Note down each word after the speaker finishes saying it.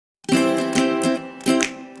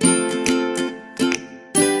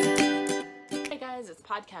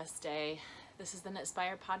podcast day. This is the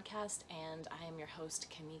Knitspired podcast, and I am your host,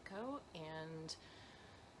 Kimiko, and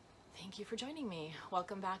thank you for joining me.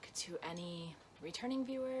 Welcome back to any returning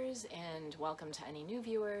viewers, and welcome to any new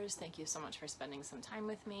viewers. Thank you so much for spending some time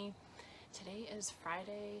with me. Today is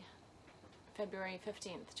Friday, February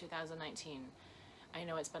 15th, 2019. I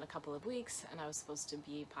know it's been a couple of weeks, and I was supposed to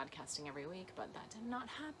be podcasting every week, but that did not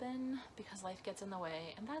happen because life gets in the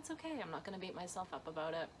way, and that's okay. I'm not going to beat myself up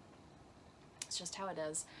about it. It's just how it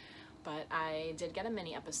is. But I did get a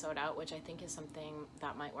mini episode out, which I think is something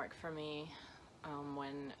that might work for me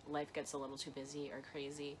when life gets a little too busy or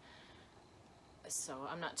crazy. So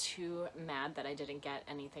I'm not too mad that I didn't get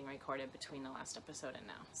anything recorded between the last episode and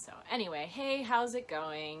now. So anyway, hey, how's it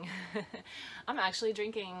going? I'm actually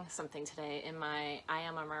drinking something today in my I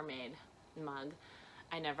Am a Mermaid mug.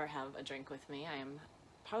 I never have a drink with me. I am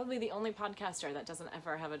probably the only podcaster that doesn't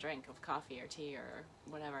ever have a drink of coffee or tea or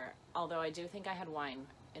whatever. Although I do think I had wine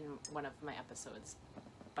in one of my episodes,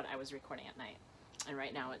 but I was recording at night. And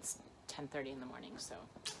right now it's 10:30 in the morning, so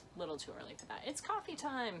a little too early for that. It's coffee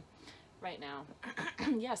time right now.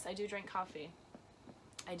 Yes, I do drink coffee.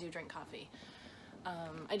 I do drink coffee.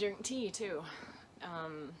 I drink tea too.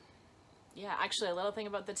 Yeah, actually a little thing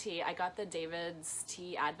about the tea. I got the David's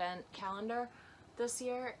Tea Advent calendar this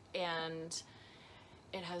year, and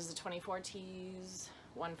it has the 24 teas,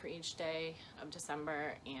 one for each day of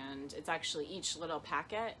December, and it's actually each little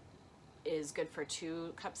packet is good for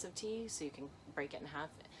 2 cups of tea, so you can break it in half.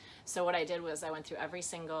 So what I did was I went through every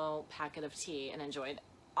single packet of tea and enjoyed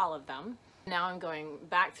all of them. Now I'm going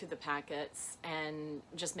back through the packets and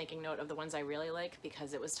just making note of the ones I really like,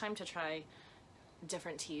 because it was time to try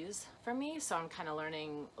different teas for me. So I'm kind of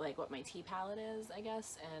learning like what my tea palette is, I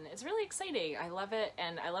guess, and it's really exciting. I love it,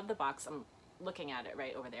 and I love the box. I'm looking at it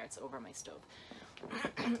right over there. It's over my stove.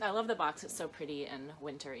 I love the box. It's so pretty and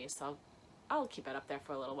wintry, so I'll keep it up there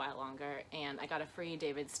for a little while longer. And I got a free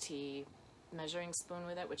David's Tea measuring spoon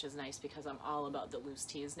with it, which is nice because I'm all about the loose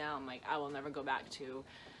teas now. I'm like, I will never go back to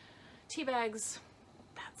tea bags.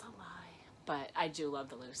 That's a lie, but I do love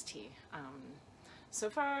the loose tea.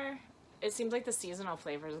 So far it seems like the seasonal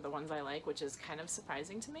flavors are the ones I like, which is kind of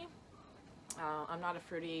surprising to me. I'm not a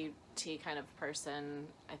fruity tea kind of person.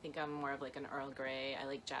 I think I'm more of like an Earl Grey. I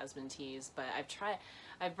like jasmine teas, but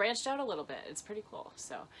I've branched out a little bit. It's pretty cool.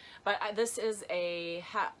 So, but this is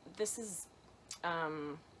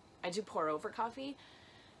I do pour over coffee,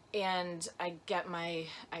 and I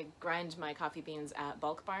grind my coffee beans at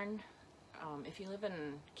Bulk Barn. If you live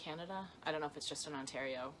in Canada, I don't know if it's just in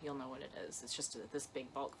Ontario, you'll know what it is. It's just this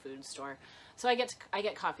big bulk food store. So I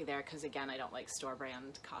get coffee there because, again, I don't like store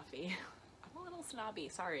brand coffee. I'm a little snobby,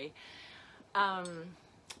 sorry.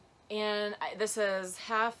 And this is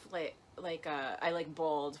half I like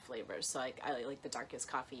bold flavors, so I like the darkest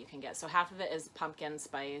coffee you can get. So half of it is pumpkin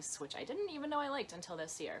spice, which I didn't even know I liked until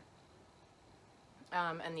this year.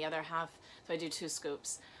 And the other half, so I do 2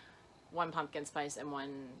 scoops, 1 pumpkin spice and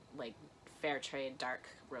 1 like fair trade dark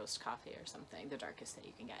roast coffee or something, the darkest that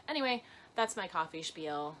you can get. Anyway, that's my coffee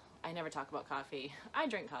spiel. I never talk about coffee. I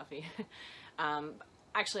drink coffee.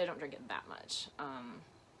 Actually, I don't drink it that much,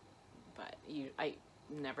 but I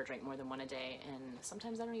never drink more than 1 a day, and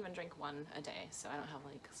sometimes I don't even drink 1 a day, so I don't have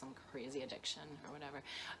like some crazy addiction or whatever.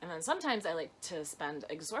 And then sometimes I like to spend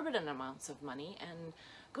exorbitant amounts of money and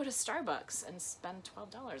go to Starbucks and spend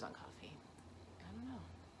 $12 on coffee. I don't know,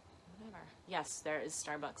 whatever. Yes, there is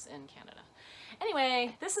Starbucks in Canada.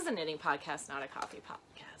 Anyway, this is a knitting podcast, not a coffee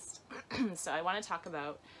podcast. So I want to talk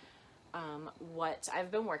about what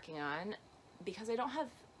I've been working on, because I don't have,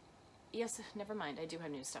 yes, never mind, I do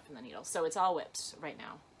have new stuff in the needle. So it's all whipped right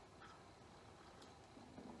now.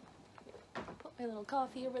 Put my little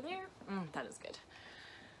coffee over there. That is good.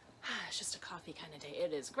 It's just a coffee kind of day.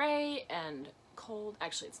 It is gray and cold.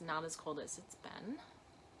 Actually, it's not as cold as it's been.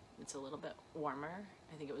 It's a little bit warmer.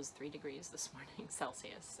 I think it was 3 degrees this morning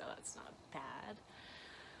Celsius, so that's not bad.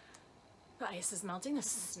 The ice is melting. The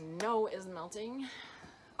snow is melting.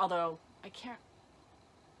 Although I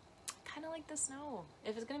kind of like the snow.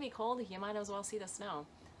 If it's going to be cold, you might as well see the snow.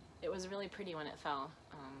 It was really pretty when it fell.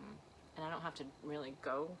 And I don't have to really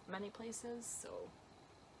go many places, so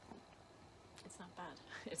it's not bad.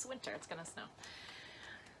 It's winter. It's going to snow.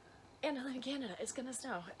 And I live in Canada. It's going to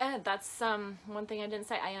snow. And that's one thing I didn't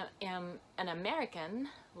say. I am an American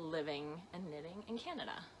living and knitting in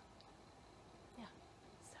Canada. Yeah.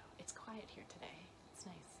 So it's quiet here today. It's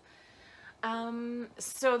nice.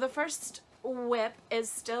 So the first whip is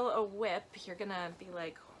still a whip. You're going to be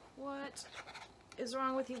like, what is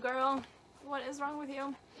wrong with you, girl? What is wrong with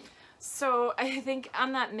you? So I think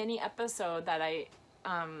on that mini episode that I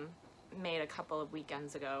made a couple of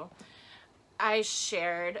weekends ago, I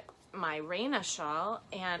shared my Reyna shawl,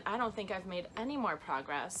 and I don't think I've made any more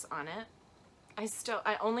progress on it.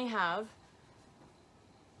 I only have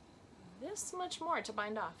this much more to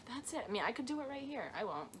bind off. That's it. I mean, I could do it right here. I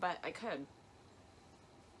won't, but I could.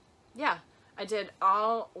 Yeah, I did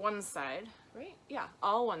all one side, right? Yeah,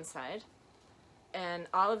 all one side and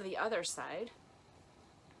all of the other side.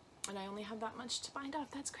 And I only have that much to bind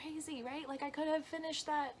off. That's crazy, right? Like, I could have finished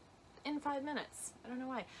that in 5 minutes. I don't know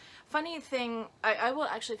why. Funny thing, I will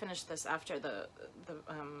actually finish this after the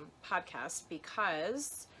podcast,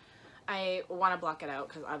 because I want to block it out,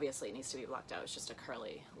 because obviously it needs to be blocked out. It's just a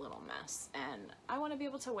curly little mess, and I want to be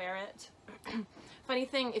able to wear it. Funny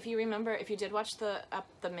thing, if you remember, if you did watch the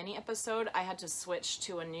mini episode, I had to switch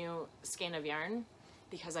to a new skein of yarn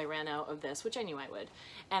because I ran out of this, which I knew I would.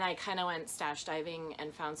 And I kind of went stash diving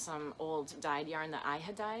and found some old dyed yarn that I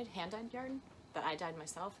had dyed, hand-dyed yarn that I dyed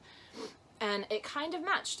myself. And it kind of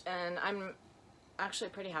matched, and I'm actually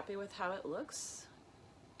pretty happy with how it looks.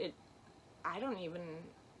 I don't even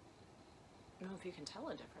know if you can tell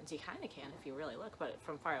a difference. You kind of can if you really look, but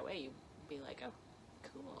from far away you'd be like, oh,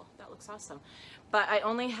 cool, that looks awesome. But I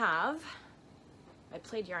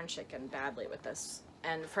played yarn chicken badly with this.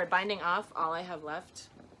 And for binding off, all I have left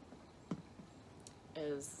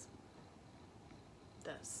is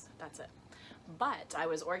this. That's it. But I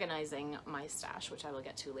was organizing my stash, which I will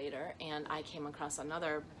get to later, and I came across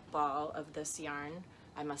another ball of this yarn.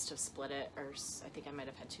 I must have split it, or I think I might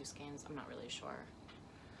have had 2 skeins. I'm not really sure.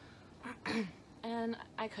 And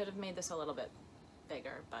I could have made this a little bit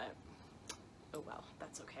bigger, but oh well,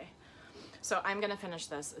 that's okay. So I'm gonna finish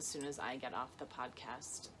this as soon as I get off the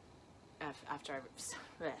podcast.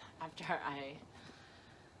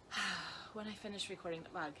 When I finish recording the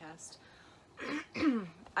podcast,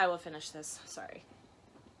 I will finish this. Sorry.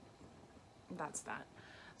 That's that.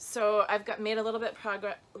 So I've made a little bit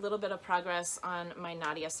of progress on my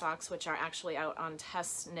Nadia socks, which are actually out on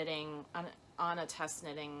test knitting, on a test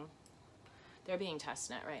knitting. They're being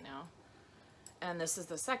test knit right now. And this is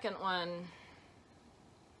the second one.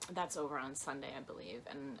 That's over on Sunday, I believe,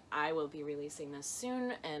 and I will be releasing this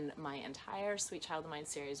soon, and my entire Sweet Child of Mine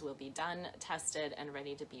series will be done, tested, and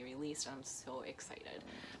ready to be released. I'm so excited.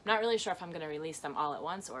 I'm not really sure if I'm going to release them all at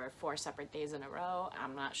once or 4 separate days in a row.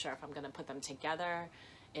 I'm not sure if I'm going to put them together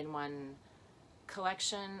in one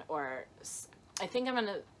collection, or I think I'm going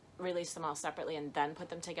to release them all separately and then put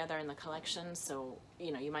them together in the collection. So,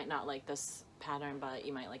 you know, you might not like this pattern, but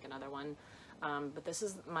you might like another one. But this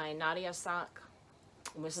is my Nadia sock.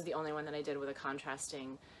 This is the only one that I did with a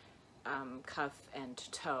contrasting cuff and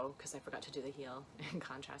toe, because I forgot to do the heel in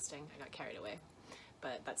contrasting. I got carried away.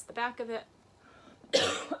 But that's the back of it.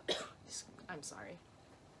 I'm sorry.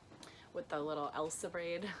 With the little Elsa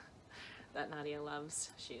braid that Nadia loves.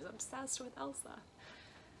 She's obsessed with Elsa.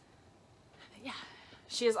 Yeah.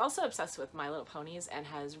 She is also obsessed with My Little Ponies and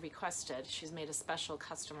has requested, she's made a special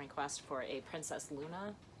custom request for a Princess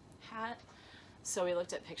Luna hat. So we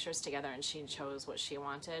looked at pictures together and she chose what she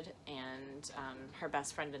wanted, and her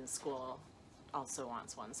best friend in school also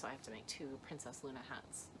wants one, so I have to make 2 Princess Luna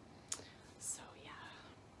hats. So yeah,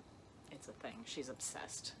 it's a thing. She's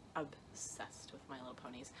obsessed with My Little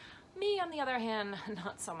Ponies. Me, on the other hand,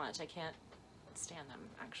 not so much. I can't stand them,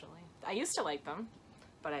 actually. I used to like them,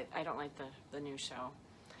 but I don't like the new show.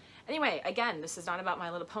 Anyway, again, this is not about My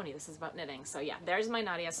Little Pony. This is about knitting. So yeah, there's my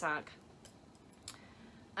Nadia sock.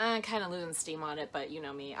 I'm kind of losing steam on it, but you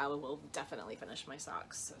know me, I will definitely finish my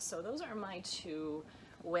socks. So those are my 2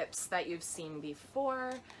 whips that you've seen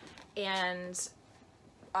before. And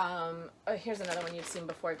oh, here's another one you've seen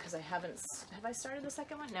before, because I haven't, have I started the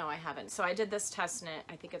second one? No, I haven't. So I did this test knit,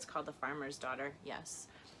 I think it's called The Farmer's Daughter, yes,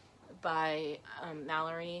 by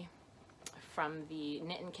Mowry from the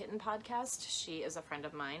Knit and Kitten podcast. She is a friend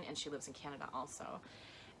of mine, and she lives in Canada also.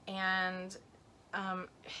 And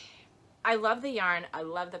I love the yarn, I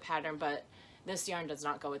love the pattern, but this yarn does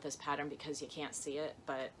not go with this pattern because you can't see it,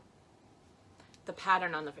 but the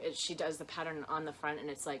pattern on she does the pattern on the front,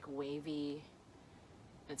 and it's like wavy.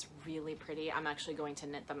 It's really pretty. I'm actually going to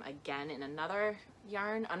knit them again in another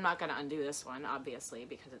yarn. I'm not going to undo this one, obviously,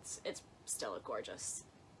 because it's still a gorgeous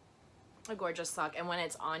sock. And when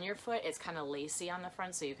it's on your foot, it's kind of lacy on the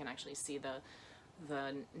front, so you can actually see the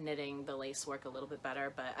knitting, the lace work a little bit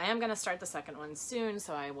better. But I am going to start the second one soon,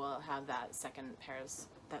 so I will have that second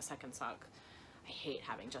sock. I hate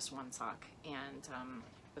having just one sock. And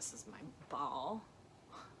this is my ball.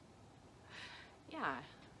 Yeah,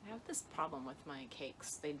 I have this problem with my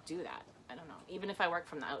cakes. They do that. I don't know. Even if I work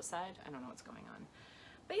from the outside, I don't know what's going on.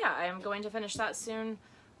 But yeah, I am going to finish that soon.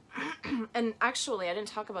 And actually, I didn't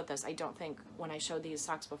talk about this, I don't think, when I showed these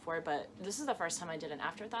socks before, but this is the first time I did an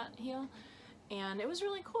afterthought heel. and it was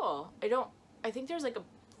really cool. I think there's like a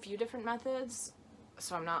few different methods,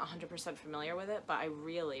 so I'm not 100% familiar with it, but I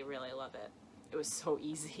really, really love it. It was so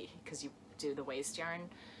easy because you do the waste yarn,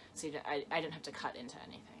 so I didn't have to cut into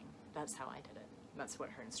anything. That's how I did it. That's what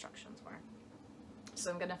her instructions were. So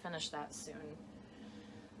I'm gonna finish that soon.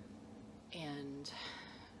 And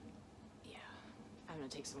yeah, I'm gonna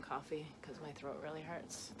take some coffee because my throat really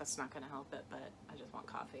hurts. That's not gonna help it, but I just want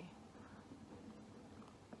coffee.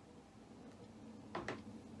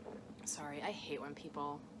 Sorry, I hate when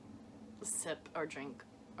people sip or drink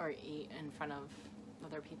or eat in front of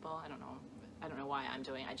other people. I don't know why I'm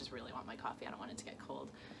doing it. I just really want my coffee. I don't want it to get cold.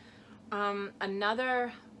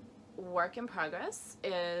 Another work in progress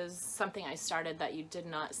is something I started that you did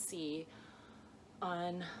not see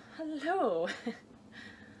on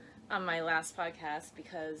on my last podcast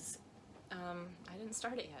because I didn't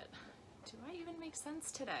start it yet. Do I even make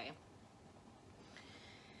sense today?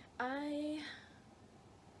 I'm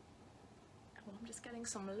just getting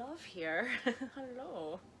some love here.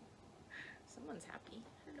 Hello. Someone's happy.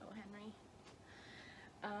 Hello, Henry.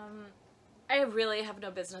 I really have no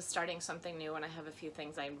business starting something new when I have a few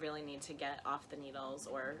things I really need to get off the needles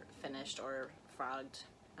or finished or frogged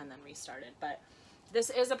and then restarted. But this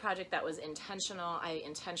is a project that was intentional. I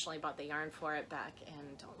intentionally bought the yarn for it back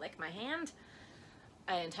in, don't lick my hand.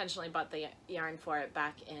 I intentionally bought the yarn for it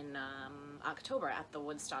back in October at the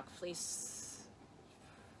Woodstock Fleece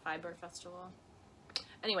Fiber Festival.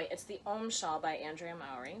 Anyway, it's the Shawl by Andrea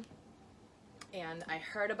Mowry. And I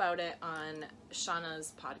heard about it on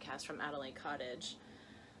Shauna's podcast from Adelaide Cottage.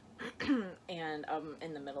 And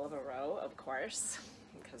in the middle of a row, of course,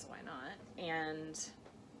 because why not? And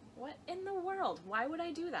what in the world? Why would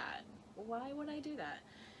I do that? Why would I do that?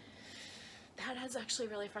 That is actually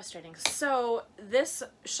really frustrating. So this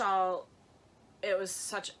shawl, it's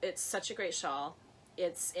such a great shawl.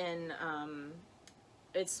 It's in,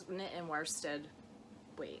 it's knit and worsted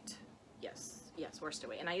weight. Yes, worsted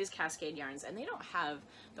weight. And I use Cascade yarns, and they don't have,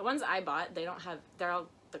 the ones I bought, they don't have,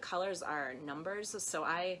 the colors are numbers, so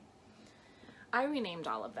I renamed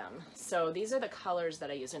all of them. So these are the colors that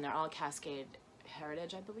I use, and they're all Cascade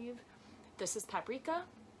Heritage, I believe. This is Paprika,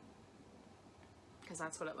 because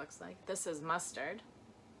that's what it looks like. This is Mustard.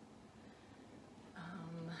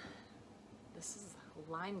 This is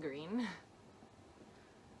Lime Green.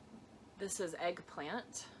 This is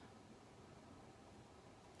Eggplant.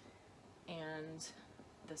 And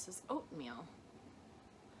this is Oatmeal.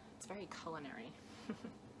 It's very culinary.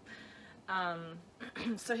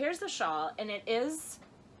 So here's the shawl, and it is,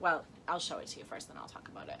 well, I'll show it to you first, then I'll talk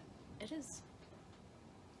about it. It is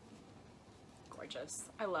gorgeous.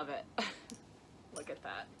 I love it. Look at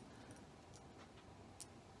that.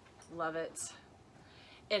 Love it.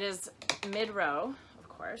 It is mid-row, of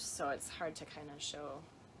course, so it's hard to kind of show.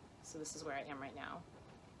 So this is where I am right now.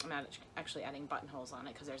 I'm actually adding buttonholes on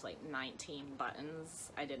it because there's like 19 buttons.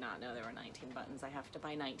 I did not know there were 19 buttons. I have to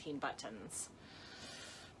buy 19 buttons.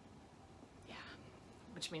 Yeah,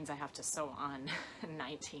 which means I have to sew on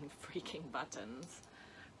 19 freaking buttons.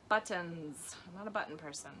 Buttons. I'm not a button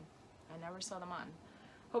person. I never sew them on.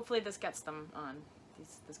 Hopefully this gets them on.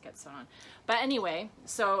 This gets sewn on. But anyway,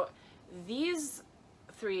 so these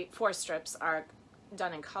 4 strips are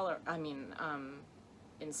done in color,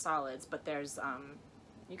 in solids, but there's,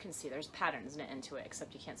 you can see there's patterns knit into it,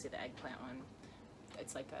 except you can't see the eggplant one.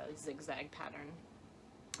 It's like a zigzag pattern.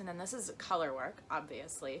 And then this is color work,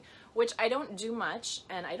 obviously, which I don't do much,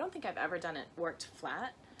 and I don't think I've ever done it worked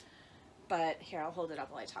flat. But here, I'll hold it up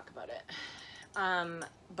while I talk about it.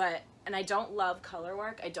 And I don't love color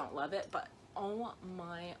work. I don't love it, but oh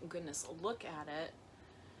my goodness, look at it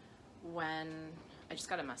when, I just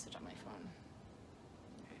got a message on my phone.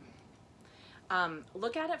 Okay.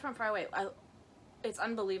 Look at it from far away. It's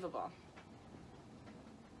unbelievable.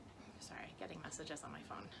 Sorry, getting messages on my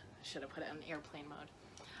phone. I should have put it in airplane mode.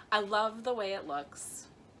 I love the way it looks.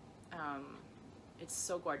 It's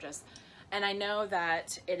so gorgeous. And I know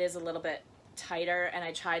that it is a little bit tighter, and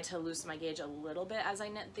I tried to loosen my gauge a little bit as I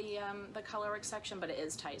knit the colorwork section, but it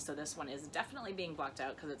is tight, so this one is definitely being blocked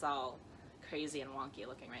out because it's all crazy and wonky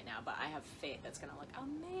looking right now, but I have faith it's gonna look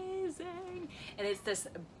amazing. And it's this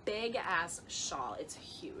big ass shawl. It's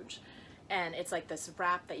huge, and it's like this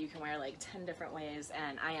wrap that you can wear like 10 different ways,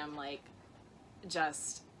 and I am like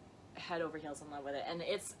just head over heels in love with it. And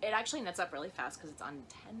it actually knits up really fast because it's on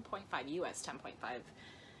 10.5 US 10.5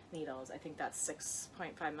 needles. I think that's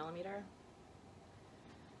 6.5 millimeter.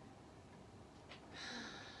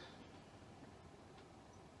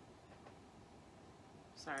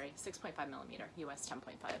 Sorry, 6.5 millimeter, US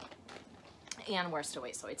 10.5, and worsted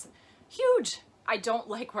weight, so it's huge. I don't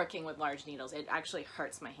like working with large needles. It actually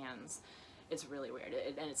hurts my hands. It's really weird,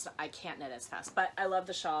 and I can't knit as fast, but I love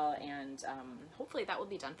the shawl, and hopefully that will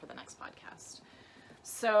be done for the next podcast.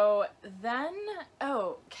 So then,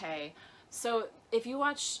 okay, so if you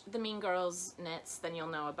watch the Mean Girls knits, then you'll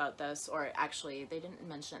know about this, or actually they didn't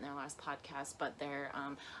mention it in their last podcast, but they're,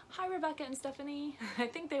 hi Rebecca and Stephanie, I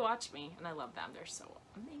think they watch me, and I love them, they're so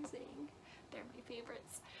amazing, they're my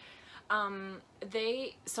favorites.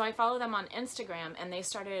 So I follow them on Instagram, and they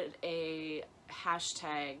started a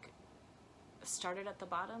hashtag, started at the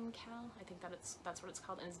bottom, Cal, I think that's what it's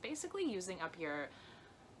called, and it's basically using up your,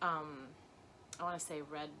 I want to say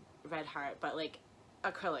red heart, but like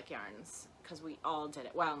acrylic yarns, because we all did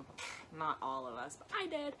it. Well, not all of us, but I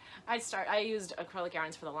did. I used acrylic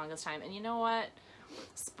yarns for the longest time, and you know what?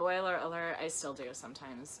 Spoiler alert, I still do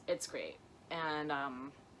sometimes. It's great. And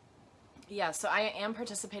yeah, so I am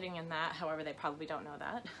participating in that. However, they probably don't know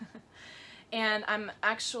that. And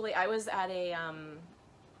I was at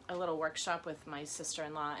a little workshop with my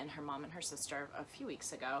sister-in-law and her mom and her sister a few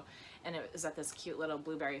weeks ago, and it was at this cute little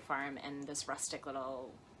blueberry farm and this rustic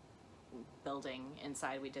little building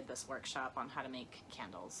inside. We did this workshop on how to make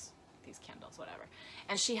candles, these candles, whatever.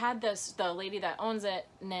 And she had the lady that owns it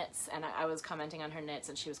knits, and I was commenting on her knits,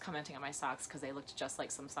 and she was commenting on my socks because they looked just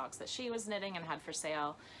like some socks that she was knitting and had for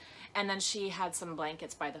sale. And then she had some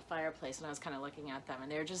blankets by the fireplace, and I was kind of looking at them,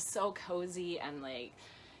 and they were just so cozy and like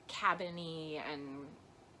cabiny and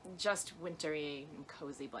just wintry and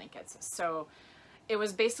cozy blankets. So it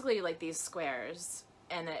was basically like these squares,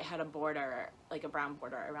 and it had a border, like a brown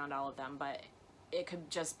border around all of them, but it could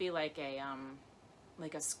just be like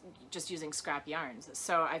just using scrap yarns.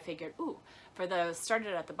 So I figured, ooh, for the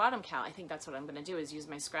started at the bottom Cal, I think that's what I'm going to do, is use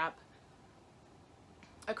my scrap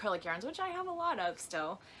acrylic yarns, which I have a lot of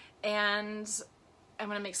still, and I'm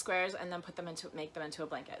going to make squares and then make them into a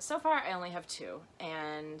blanket. So far I only have 2,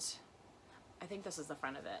 and I think this is the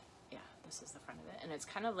front of it. Yeah, this is the front of it. And it's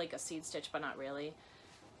kind of like a seed stitch, but not really.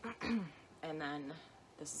 And then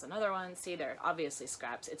this is another one. See, they're obviously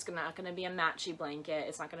scraps. It's not going to be a matchy blanket.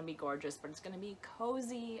 It's not going to be gorgeous, but it's going to be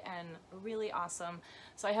cozy and really awesome.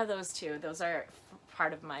 So I have those 2. Those are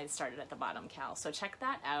part of my started at the bottom Cal. So check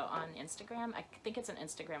that out on Instagram. I think it's an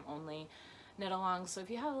Instagram only knit along. So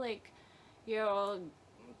if you have like your old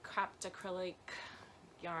crapped acrylic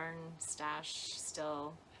yarn stash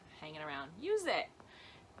still hanging around, use it.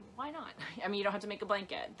 Why not? I mean, you don't have to make a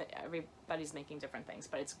blanket. Everybody's making different things,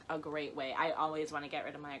 but it's a great way. I always want to get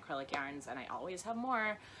rid of my acrylic yarns, and I always have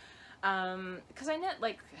more, because I knit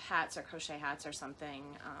like hats or crochet hats or something,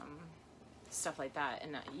 stuff like that,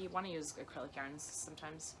 and you want to use acrylic yarns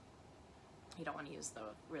sometimes. You don't want to use the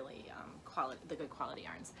really good quality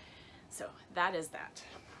yarns. So that is that.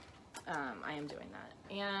 I am doing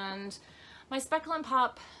that, and my Speckle and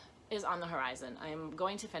Pop is on the horizon. I'm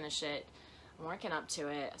going to finish it. I'm working up to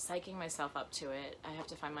it, psyching myself up to it. I have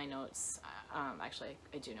to find my notes. Actually,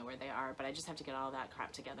 I do know where they are, but I just have to get all that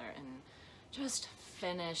crap together and just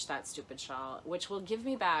finish that stupid shawl, which will give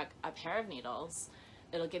me back a pair of needles.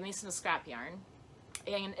 It'll give me some scrap yarn,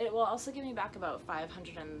 and it will also give me back about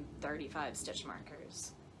 535 stitch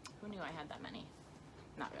markers. Who knew I had that many?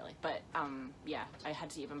 Not really, but yeah, I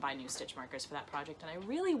had to even buy new stitch markers for that project, and I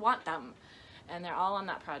really want them, and they're all on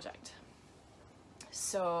that project.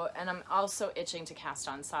 So, and I'm also itching to cast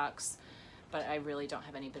on socks, but I really don't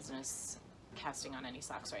have any business casting on any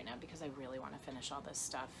socks right now because I really want to finish all this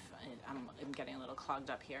stuff. I'm getting a little clogged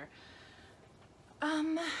up here.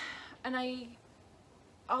 And I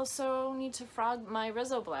also need to frog my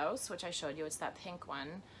Rizzo blouse, which I showed you. It's that pink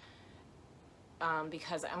one,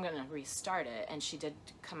 because I'm going to restart it, and she did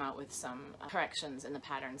come out with some corrections in the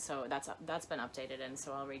pattern, so that's been updated, and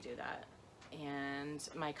so I'll redo that. And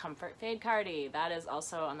my Comfort Fade Cardi, that is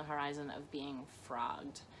also on the horizon of being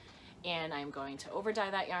frogged. And I'm going to over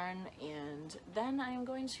dye that yarn, and then I'm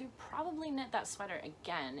going to probably knit that sweater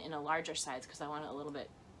again in a larger size because I want it a little bit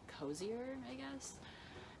cozier, I guess.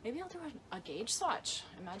 Maybe I'll do a gauge swatch.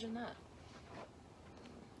 Imagine that.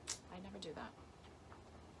 I never do that.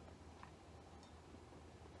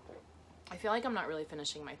 I feel like I'm not really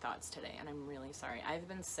finishing my thoughts today, and I'm really sorry. I've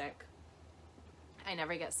been sick. I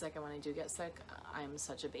never get sick, and when I do get sick, I'm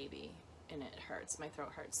such a baby, and it hurts. My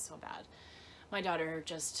throat hurts so bad. My daughter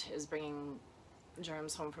just is bringing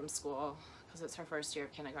germs home from school because it's her first year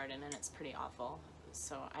of kindergarten, and it's pretty awful.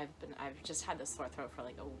 So I've just had this sore throat for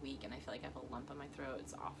like a week, and I feel like I have a lump in my throat.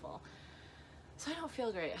 It's awful. So I don't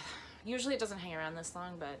feel great. Usually it doesn't hang around this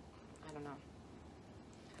long, but I don't know.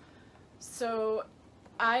 So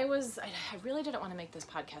I really didn't want to make this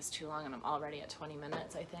podcast too long, and I'm already at 20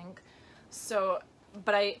 minutes, I think. So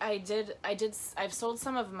but I've sold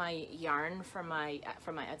some of my yarn from my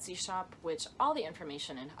Etsy shop, which all the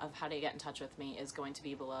information of how to get in touch with me is going to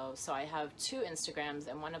be below. So I have 2 Instagrams,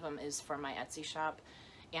 and one of them is for my Etsy shop,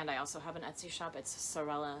 and I also have an Etsy shop. It's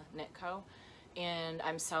sorellaknitco, and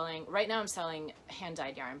right now I'm selling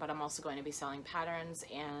hand-dyed yarn, but I'm also going to be selling patterns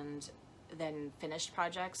and then finished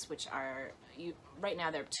projects, which are, right now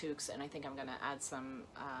they're toques, and I think I'm gonna add some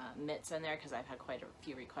mitts in there because I've had quite a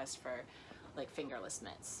few requests for like fingerless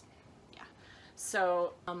mitts. Yeah.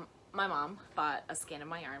 So my mom bought a skein of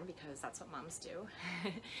my yarn because that's what moms do.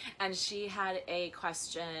 And she had a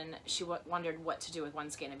question. She wondered what to do with 1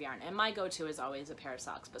 skein of yarn. And my go-to is always a pair of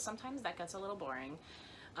socks, but sometimes that gets a little boring.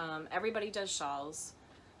 Everybody does shawls,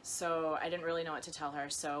 so I didn't really know what to tell her.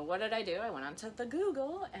 So what did I do? I went onto the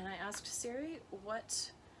Google and I asked Siri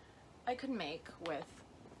what I could make with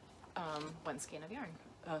 1 skein of yarn,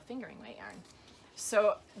 fingering weight yarn.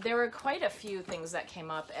 So there were quite a few things that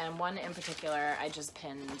came up, and one in particular I just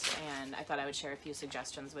pinned, and I thought I would share a few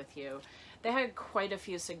suggestions with you. They had quite a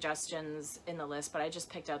few suggestions in the list, but I just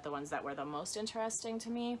picked out the ones that were the most interesting to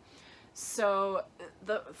me. So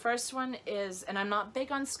the first one is, and I'm not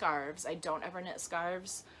big on scarves, I don't ever knit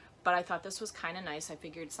scarves, but I thought this was kind of nice. I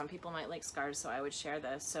figured some people might like scarves, so I would share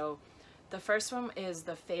this. So the first one is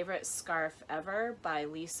the Favorite Scarf Ever by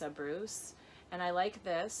Lisa Bruce, and I like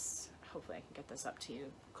this. Hopefully I can get this up to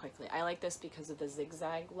you quickly. I like this because of the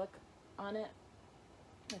zigzag look on it.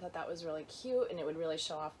 I thought that was really cute, and it would really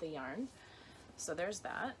show off the yarn. So there's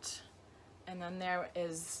that. And then there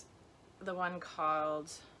is the one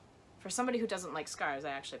called, for somebody who doesn't like scarves, I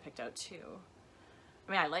actually picked out 2.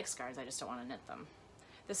 I mean, I like scarves, I just don't want to knit them.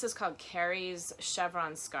 This is called Kary's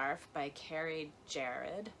Chevron Scarf by Kary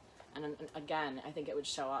Jared. And again, I think it would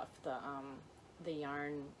show off the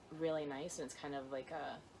yarn really nice, and it's kind of like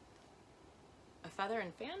a feather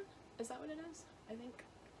and fan? Is that what it is? I think.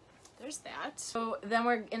 There's that. So then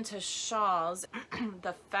we're into shawls.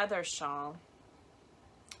 The Feather Shawl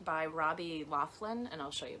by Robbie Laughlin, and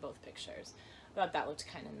I'll show you both pictures. I thought that looked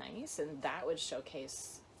kind of nice, and that would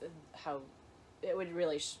showcase how it would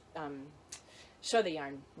really show the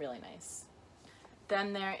yarn really nice.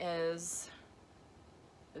 Then there is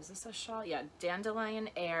this a shawl? Yeah, Dandelion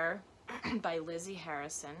Air by Lizzie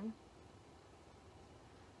Harrison.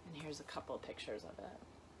 And here's a couple of pictures of it.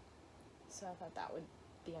 So I thought that would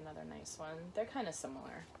be another nice one. They're kind of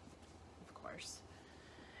similar, of course.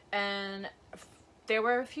 And there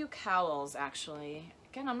were a few cowls, actually.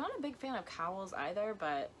 Again, I'm not a big fan of cowls either,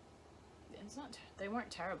 but they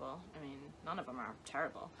weren't terrible. I mean, none of them are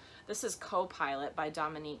terrible. This is Co-Pilot by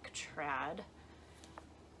Dominique Trad.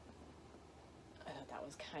 I thought that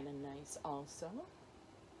was kind of nice also.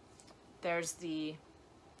 There's the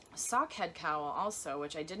Sockhead cowl also,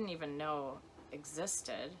 which I didn't even know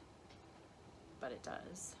existed, but it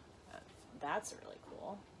does. That's really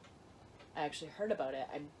cool. I actually heard about it.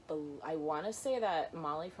 I want to say that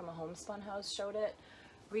Molly from a Homespun House showed it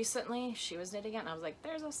recently. She was knitting it, and I was like,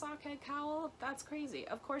 there's a Sockhead cowl? That's crazy.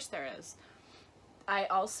 Of course there is. I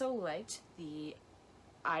also liked the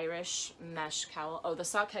Irish mesh cowl. Oh, the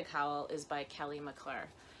Sockhead cowl is by McClure.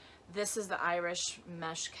 This is the Irish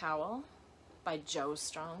mesh cowl by Joe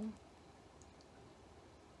Strong.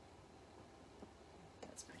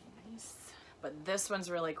 That's pretty nice. But this one's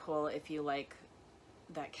really cool if you like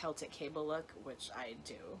that Celtic cable look, which I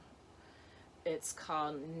do. It's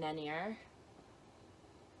called Nennir.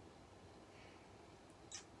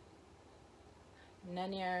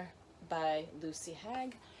 Nennir by Lucy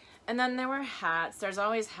Hague. And then there were hats. There's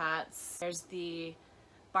always hats. There's the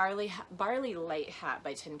Barley Light hat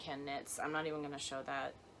by Tin Can Knits. I'm not even going to show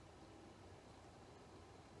that.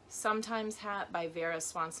 Sometimes hat by Vera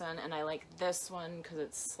Swanson, and I like this one because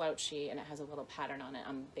it's slouchy and it has a little pattern on it.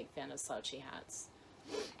 I'm a big fan of slouchy hats.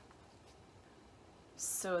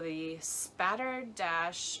 So the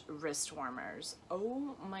Spatterdash wrist warmers.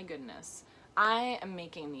 Oh my goodness. I am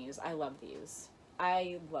making these. I love these.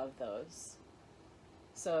 I love those.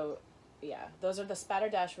 So yeah, those are the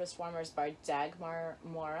Spatterdash wrist warmers by Dagmar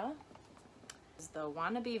Noora. This is the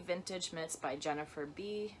Wannabe Vintage Mitts by Jennifer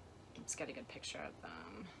B. Let's get a good picture of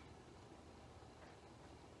them.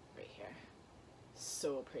 Right here.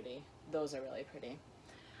 So pretty. Those are really pretty.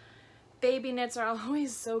 Baby knits are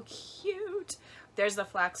always so cute. There's the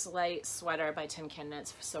Flax Light sweater by Tin Can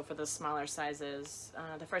Knits. So for the smaller sizes,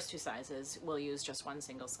 the first 2 sizes, we'll use just 1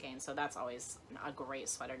 single skein. So that's always a great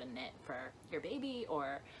sweater to knit for your baby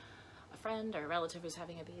or a friend or a relative who's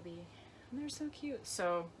having a baby. And they're so cute.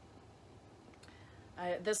 So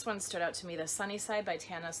this one stood out to me, the Sunnyside by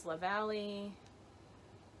Tanis LaValle.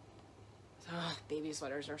 Oh, baby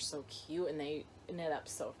sweaters are so cute and they knit up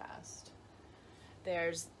so fast.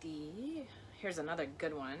 There's here's another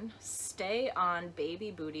good one. Stay on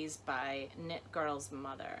Baby Booties by Knit Girl's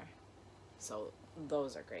Mother. So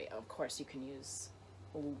those are great. Of course, you can use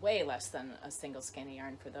way less than a single skein of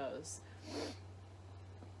yarn for those.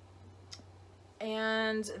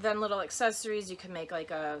 And then little accessories. You can make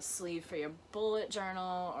like a sleeve for your bullet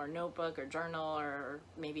journal or notebook or journal, or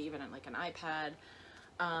maybe even like an iPad.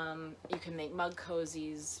 You can make mug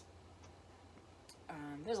cozies.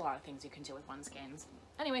 There's a lot of things you can do with one-skeins.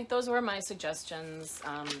 Anyway, those were my suggestions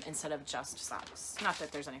instead of just socks. Not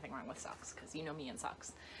that there's anything wrong with socks, because you know me and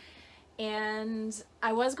socks. And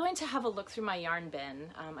I was going to have a look through my yarn bin.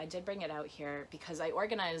 I did bring it out here because I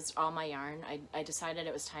organized all my yarn. I decided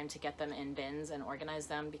it was time to get them in bins and organize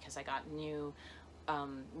them because I got new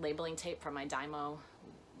labeling tape from my Dymo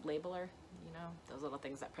labeler. You know, those little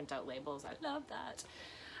things that print out labels. I love that.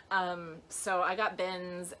 So I got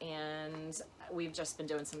bins, and we've just been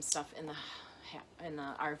doing some stuff in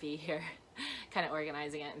the RV here, kind of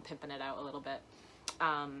organizing it and pimping it out a little bit.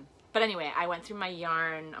 But anyway, I went through my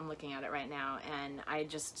yarn. I'm looking at it right now, and I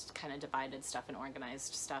just kind of divided stuff and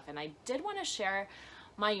organized stuff. And I did want to share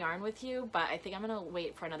my yarn with you, but I think I'm going to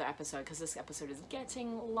wait for another episode because this episode is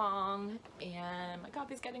getting long and my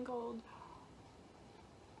coffee's getting cold.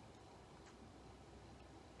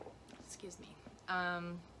 Excuse me.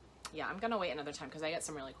 Yeah, I'm going to wait another time because I got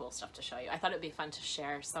some really cool stuff to show you. I thought it'd be fun to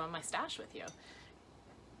share some of my stash with you.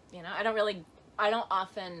 You know, I don't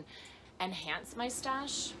often enhance my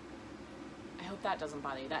stash. I hope that doesn't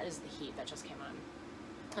bother you. That is the heat that just came on.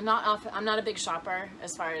 I'm not a big shopper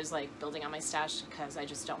as far as like building on my stash because I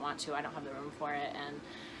just don't want to. I don't have the room for it, and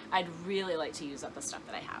I'd really like to use up the stuff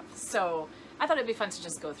that I have. So I thought it'd be fun to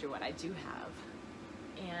just go through what I do have.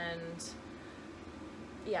 And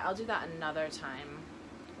yeah, I'll do that another time.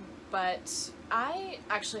 But I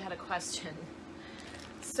actually had a question.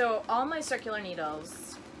 So all my circular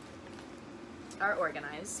needles are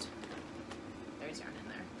organized. There's yarn in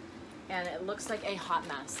there. And it looks like a hot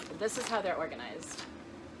mess. This is how they're organized.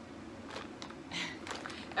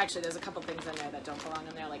 Actually, there's a couple things in there that don't belong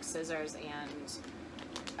in there, like scissors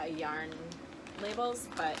and yarn labels.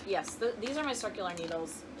 But yes, these are my circular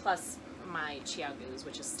needles plus my Chiaogus,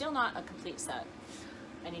 which is still not a complete set.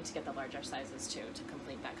 I need to get the larger sizes too to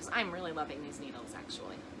complete that because I'm really loving these needles,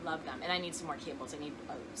 actually. Love them. And I need some more cables. I need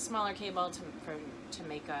a smaller cable to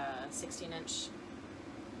make a 16-inch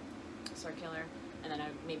circular, and then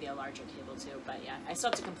maybe a larger cable too. But yeah, I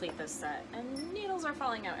still have to complete this set, and needles are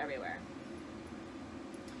falling out everywhere.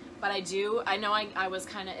 But I know I was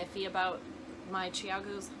kind of iffy about my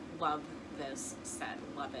Chiaogus. Love this set.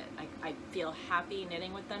 Love it. I feel happy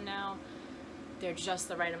knitting with them now. They're just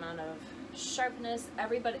the right amount of sharpness.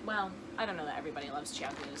 Everybody, well, I don't know that everybody loves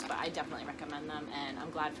Chiaogus, but I definitely recommend them, and I'm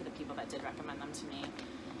glad for the people that did recommend them to me.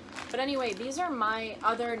 But anyway, these are my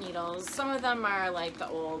other needles. Some of them are like the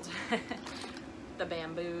old, the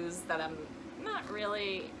bamboos that I'm not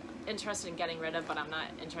really interested in getting rid of, but I'm not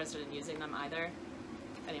interested in using them either.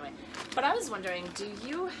 Anyway, but I was wondering, do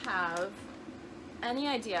you have any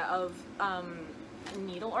idea of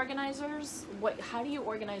needle organizers? How do you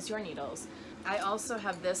organize your needles? I also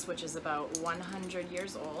have this, which is about 100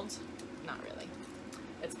 years old. Not really.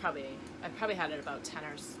 I've probably had it about 10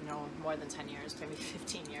 or no, more than 10 years, maybe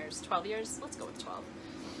 15 years, 12 years. Let's go with 12.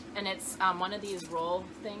 And it's one of these roll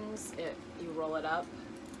things. You roll it up.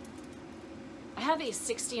 I have a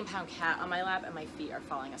 16-pound cat on my lap, and my feet are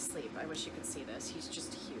falling asleep. I wish you could see this. He's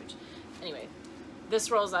just huge. Anyway,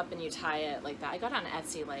 this rolls up, and you tie it like that. I got on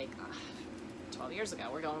Etsy like 12 years ago.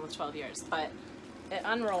 We're going with 12 years. But it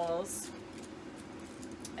unrolls.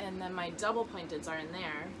 And then my double pointeds are in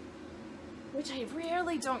there, which I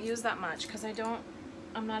rarely don't use that much because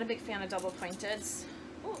I'm not a big fan of double pointeds.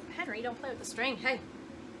 Oh, Henry, don't play with the string. Hey,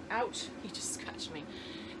 ouch, he just scratched me.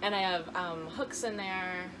 And I have hooks in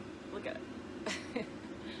there. Look at it.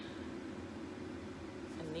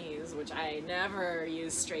 And these, which I never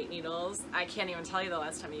use straight needles. I can't even tell you the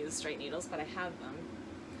last time I used straight needles, but I have them.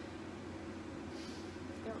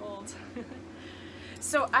 They're old.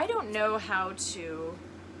 So I don't know how to,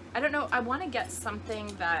 I want to get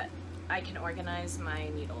something that I can organize my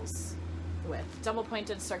needles with. Double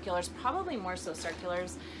pointed circulars, probably more so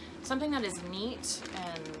circulars. Something that is neat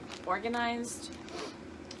and organized.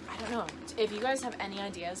 I don't know. If you guys have any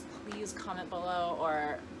ideas, please comment below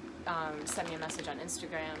or send me a message on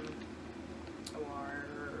Instagram or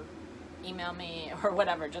email me or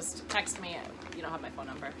whatever. Just text me. You don't have my phone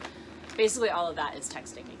number. Basically all of that is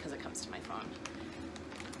texting me because it comes to my phone.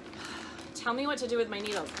 Tell me what to do with my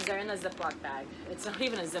needles because they're in a Ziploc bag. It's not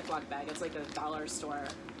even a Ziploc bag. It's like a dollar store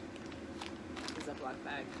Ziploc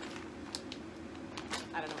bag.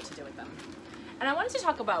 I don't know what to do with them. And I wanted to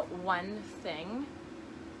talk about one thing.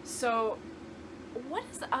 So what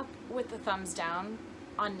is up with the thumbs down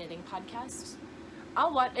on knitting podcasts?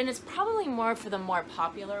 I'll watch, and it's probably more for the more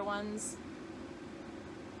popular ones.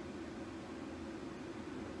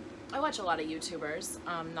 I watch a lot of YouTubers,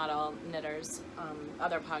 not all knitters,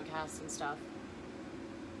 other podcasts and stuff.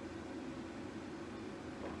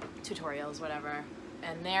 Tutorials, whatever.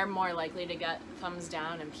 And they're more likely to get thumbs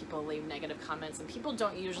down and people leave negative comments. And people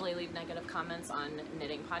don't usually leave negative comments on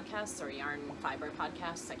knitting podcasts or yarn fiber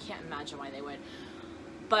podcasts. I can't imagine why they would.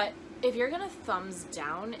 But if you're gonna thumbs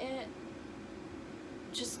down it,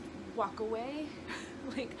 just walk away.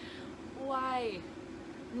 Like, why?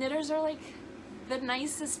 Knitters are like the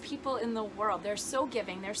nicest people in the world. They're so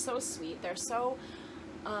giving, they're so sweet, they're so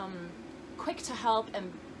quick to help,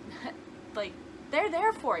 and like, they're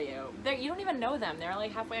there for you. You don't even know them. They're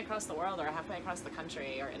like halfway across the world or halfway across the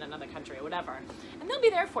country or in another country or whatever. And they'll be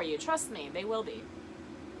there for you. Trust me, they will be.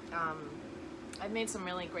 I've made some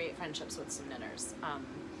really great friendships with some knitters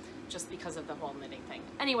just because of the whole knitting thing.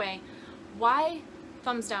 Anyway, why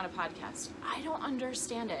thumbs down a podcast? I don't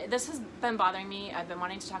understand it. This has been bothering me. I've been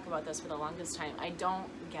wanting to talk about this for the longest time. I don't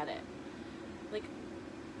get it. Like,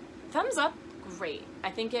 thumbs up, great. I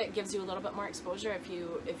think it gives you a little bit more exposure if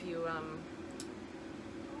you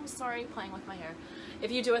sorry, playing with my hair.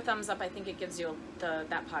 If you do a thumbs up, I think it gives you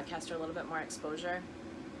that podcaster a little bit more exposure.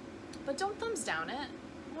 But don't thumbs down it.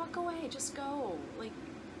 Walk away. Just go. Like,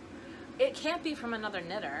 it can't be from another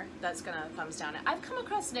knitter that's gonna thumbs down it. I've come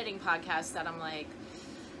across knitting podcasts that I'm like,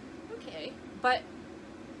 okay, but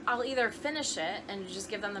I'll either finish it and just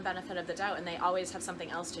give them the benefit of the doubt, and they always have something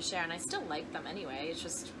else to share, and I still like them anyway. It's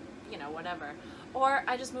just, you know, whatever. Or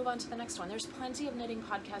I just move on to the next one. There's plenty of knitting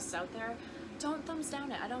podcasts out there. Don't thumbs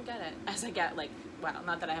down it. I don't get it. As I get like, well,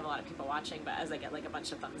 not that I have a lot of people watching, but as I get like a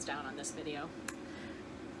bunch of thumbs down on this video.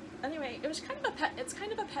 Anyway, it's kind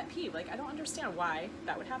of a pet peeve. Like, I don't understand why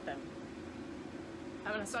that would happen.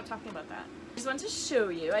 I'm gonna stop talking about that. I just wanted to show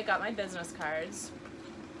you, I got my business cards.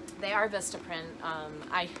 They are Vistaprint.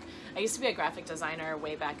 I used to be a graphic designer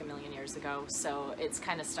way back a million years ago, so it's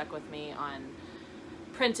kind of stuck with me on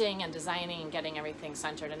printing and designing and getting everything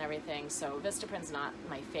centered and everything. So Vistaprint's not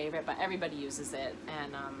my favorite, but everybody uses it,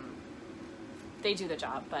 and they do the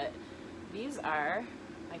job. But these are,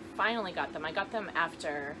 I finally got them. I got them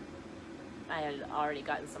after I had already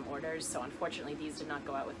gotten some orders, so unfortunately these did not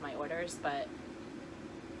go out with my orders, but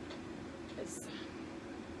it's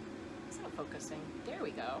not focusing. There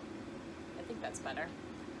we go. I think that's better.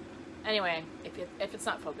 Anyway, if it's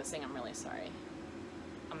not focusing, I'm really sorry.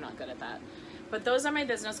 I'm not good at that. But those are my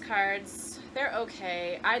business cards. They're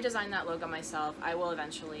okay. I designed that logo myself. I will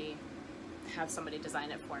eventually have somebody design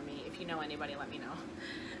it for me. If you know anybody, let me know.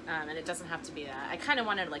 And it doesn't have to be that. I kind of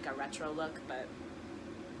wanted like a retro look, but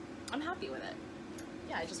I'm happy with it.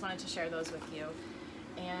 Yeah, I just wanted to share those with you.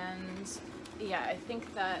 And yeah, I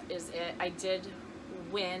think that is it. I did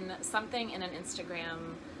win something in an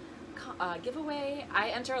Instagram giveaway. I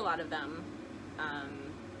enter a lot of them.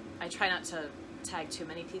 I try not to tag too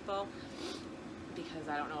many people because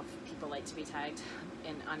I don't know if people like to be tagged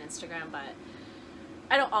on Instagram, but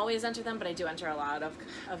I don't always enter them, but I do enter a lot of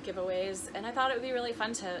giveaways, and I thought it would be really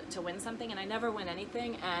fun to win something, and I never win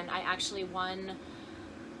anything, and I actually won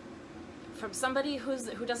from somebody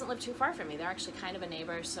who doesn't live too far from me. They're actually kind of a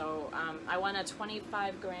neighbor, so I won a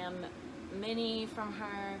 25-gram mini from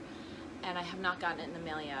her, and I have not gotten it in the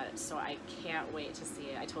mail yet, so I can't wait to see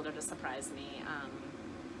it. I told her to surprise me,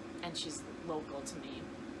 and she's local to me,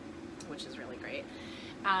 which is really great.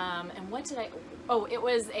 And what did oh, it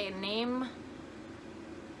was a name.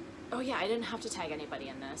 Oh yeah, I didn't have to tag anybody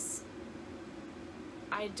in this.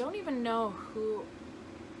 I don't even know who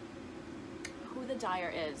the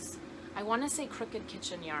dyer is. I want to say Crooked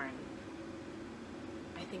Kitchen Yarn.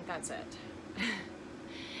 I think that's it.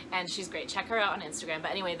 And she's great. Check her out on Instagram.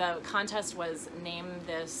 But anyway, the contest was name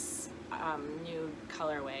this new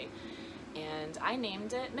colorway. And I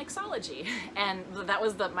named it Mixology, and that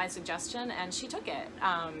was my suggestion, and she took it.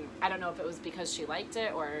 I don't know if it was because she liked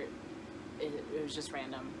it or it was just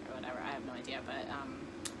random or whatever. I have no idea, but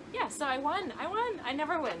yeah, so I won. I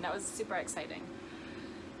never win. That was super exciting.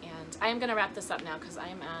 And I am going to wrap this up now because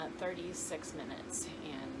I'm at 36 minutes,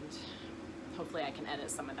 and hopefully I can edit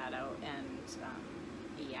some of that out. And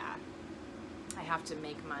yeah, I have to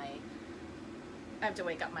wake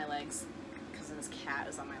up my legs. This cat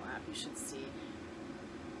is on my lap. You should see.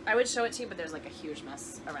 I would show it to you, but there's like a huge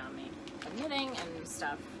mess around me of knitting and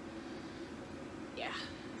stuff. Yeah.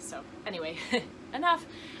 So anyway, enough.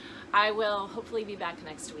 I will hopefully be back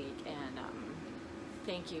next week, and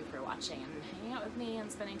thank you for watching and hanging out with me and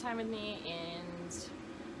spending time with me, and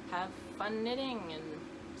have fun knitting and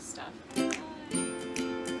stuff. Bye.